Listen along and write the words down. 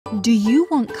Do you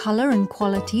want color and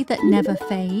quality that never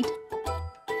fade?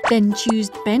 Then choose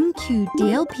BenQ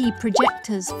DLP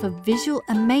Projectors for visual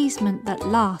amazement that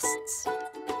lasts.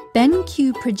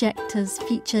 BenQ projectors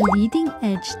feature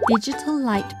leading-edge digital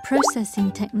light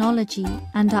processing technology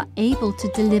and are able to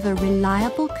deliver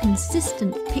reliable,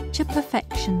 consistent picture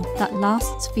perfection that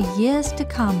lasts for years to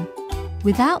come,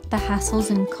 without the hassles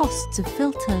and costs of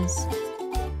filters.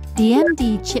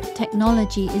 DMD chip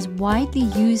technology is widely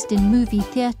used in movie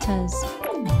theaters.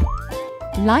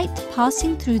 Light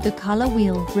passing through the color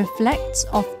wheel reflects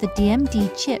off the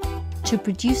DMD chip to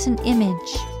produce an image.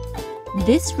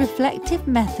 This reflective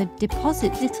method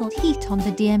deposits little heat on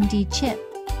the DMD chip.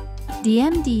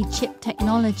 DMD chip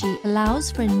technology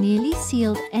allows for a nearly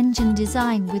sealed engine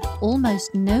design with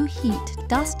almost no heat,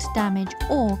 dust damage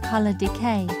or color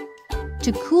decay.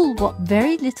 To cool what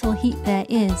very little heat there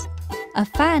is, a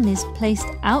fan is placed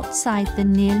outside the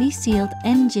nearly sealed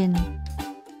engine.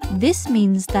 This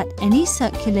means that any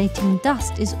circulating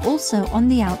dust is also on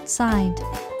the outside.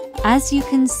 As you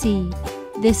can see,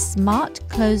 this smart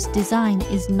closed design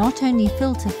is not only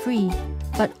filter-free,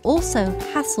 but also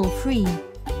hassle-free.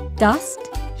 Dust,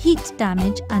 heat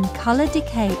damage and color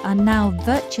decay are now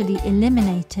virtually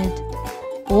eliminated.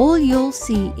 All you'll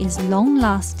see is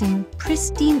long-lasting,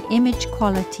 pristine image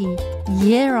quality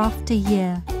year after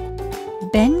year.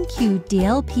 BenQ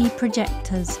DLP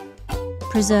Projectors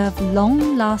preserve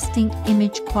long-lasting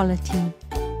image quality.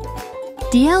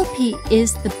 DLP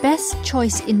is the best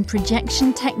choice in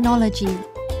projection technology,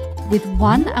 with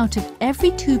 1 out of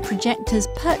every 2 projectors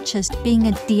purchased being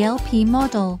a DLP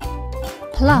model.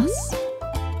 Plus,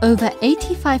 over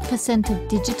 85% of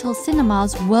digital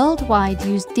cinemas worldwide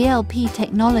use DLP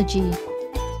technology.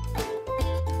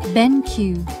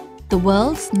 BenQ, the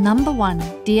world's #1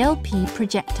 DLP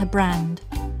projector brand.